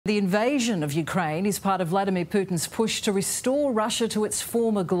The invasion of Ukraine is part of Vladimir Putin's push to restore Russia to its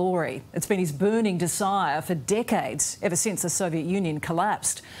former glory. It's been his burning desire for decades, ever since the Soviet Union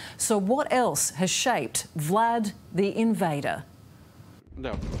collapsed. So what else has shaped Vlad the Invader?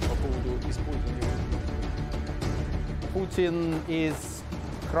 Putin is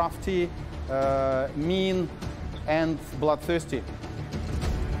crafty, mean and bloodthirsty.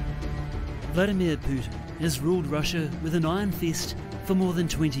 Vladimir Putin has ruled Russia with an iron fist for more than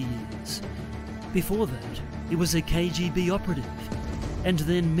 20 years. Before that, he was a KGB operative and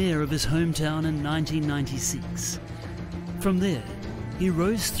then mayor of his hometown in 1996. From there, he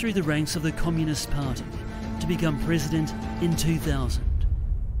rose through the ranks of the Communist Party to become president in 2000.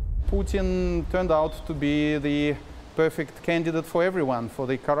 Putin turned out to be the perfect candidate for everyone, for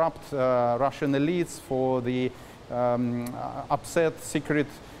the corrupt Russian elites, for the upset secret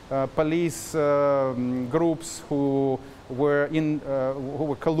police groups who were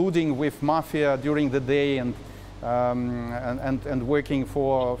colluding with mafia during the day and working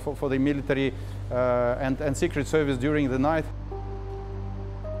for the military and secret service during the night.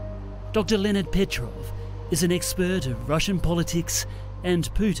 Dr. Leonid Petrov is an expert of Russian politics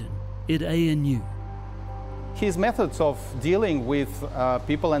and Putin at ANU. His methods of dealing with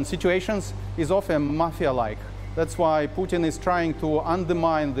people and situations is often mafia-like. That's why Putin is trying to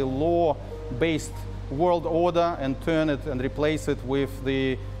undermine the law-based world order and turn it and replace it with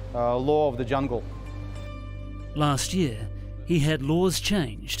the law of the jungle. Last year, he had laws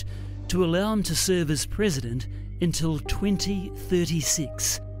changed to allow him to serve as president until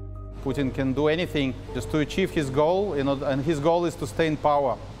 2036. Putin can do anything just to achieve his goal, and his goal is to stay in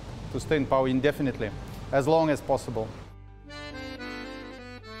power indefinitely, as long as possible.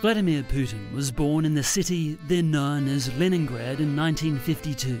 Vladimir Putin was born in the city then known as Leningrad in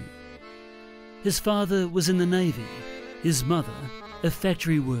 1952. His father was in the Navy, his mother a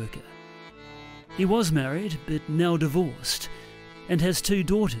factory worker. He was married but now divorced and has 2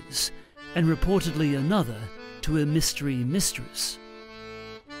 daughters and reportedly another to a mystery mistress.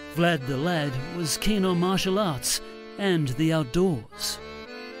 Vlad the Lad was keen on martial arts and the outdoors,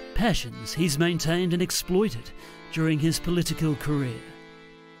 passions he's maintained and exploited during his political career.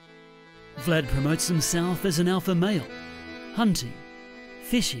 Vlad promotes himself as an alpha male, hunting,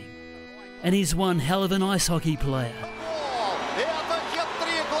 fishing, and he's one hell of an ice hockey player.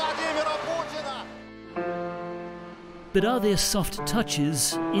 But are there soft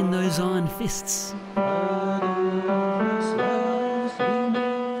touches in those iron fists?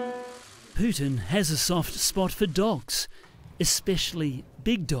 Putin has a soft spot for dogs, especially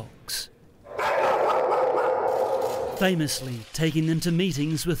big dogs, famously taking them to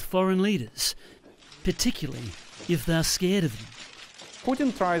meetings with foreign leaders, particularly if they're scared of them.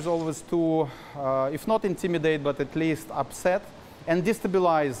 Putin tries always to, if not intimidate, but at least upset and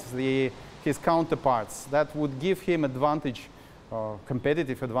destabilize his counterparts. That would give him advantage,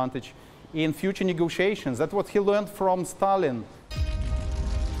 competitive advantage, in future negotiations. That's what he learned from Stalin.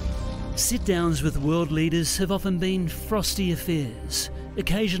 Sit-downs with world leaders have often been frosty affairs,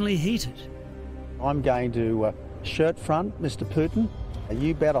 occasionally heated. I'm going to shirt front Mr. Putin.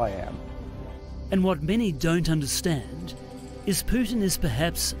 You bet I am. And what many don't understand is Putin is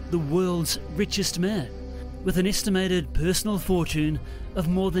perhaps the world's richest man, with an estimated personal fortune of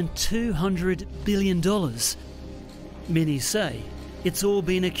more than $200 billion. Many say it's all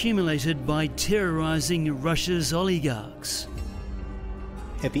been accumulated by terrorizing Russia's oligarchs.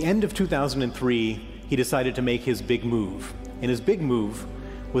 At the end of 2003, he decided to make his big move. And his big move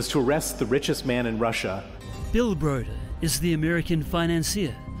was to arrest the richest man in Russia. Bill Broder is the American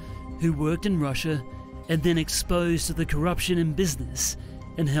financier who worked in Russia and then exposed the corruption in business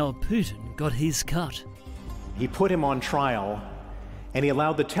and how Putin got his cut. He put him on trial, and he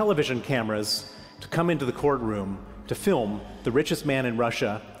allowed the television cameras to come into the courtroom to film the richest man in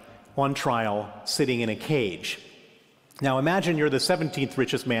Russia on trial sitting in a cage. Now imagine you're the 17th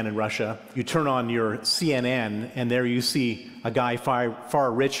richest man in Russia. You turn on your CNN, and there you see a guy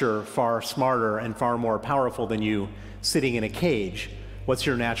far richer, far smarter, and far more powerful than you sitting in a cage. What's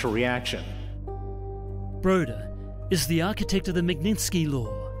your natural reaction? Broder is the architect of the Magnitsky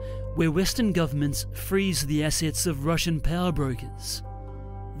Law, where Western governments freeze the assets of Russian power brokers.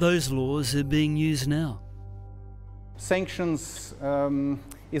 Those laws are being used now. Sanctions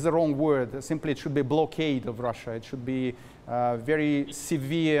is the wrong word. Simply, it should be blockade of Russia. It should be very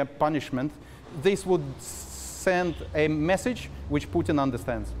severe punishment. This would send a message which Putin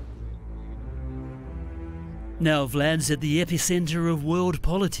understands. Now Vlad's at the epicenter of world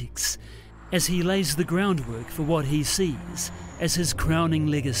politics as he lays the groundwork for what he sees as his crowning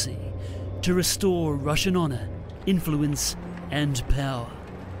legacy, to restore Russian honor, influence and power.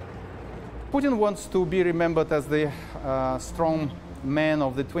 Putin wants to be remembered as the strong man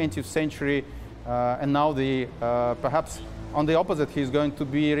of the 20th century, and now perhaps on the opposite, he's going to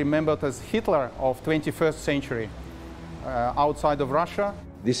be remembered as Hitler of 21st century outside of Russia.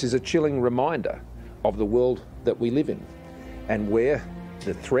 This is a chilling reminder of the world that we live in, and where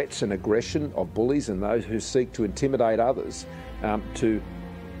the threats and aggression of bullies and those who seek to intimidate others to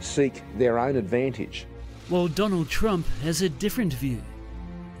seek their own advantage. While Donald Trump has a different view.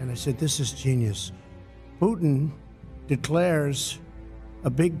 And I said, this is genius. Putin declares a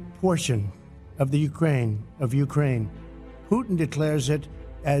big portion of the Ukraine. Putin declares it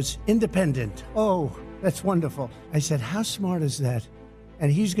as independent. Oh, that's wonderful. I said, how smart is that?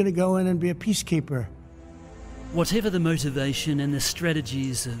 And he's going to go in and be a peacekeeper. Whatever the motivation and the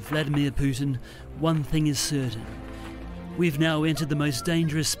strategies of Vladimir Putin, one thing is certain. We've now entered the most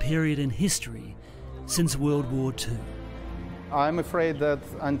dangerous period in history since World War II. I'm afraid that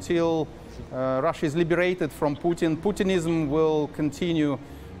until Russia is liberated from Putin, Putinism will continue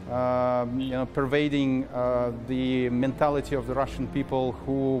pervading the mentality of the Russian people,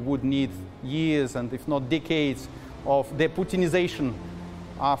 who would need years and if not decades of deputinization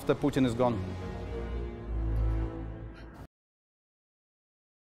after Putin is gone.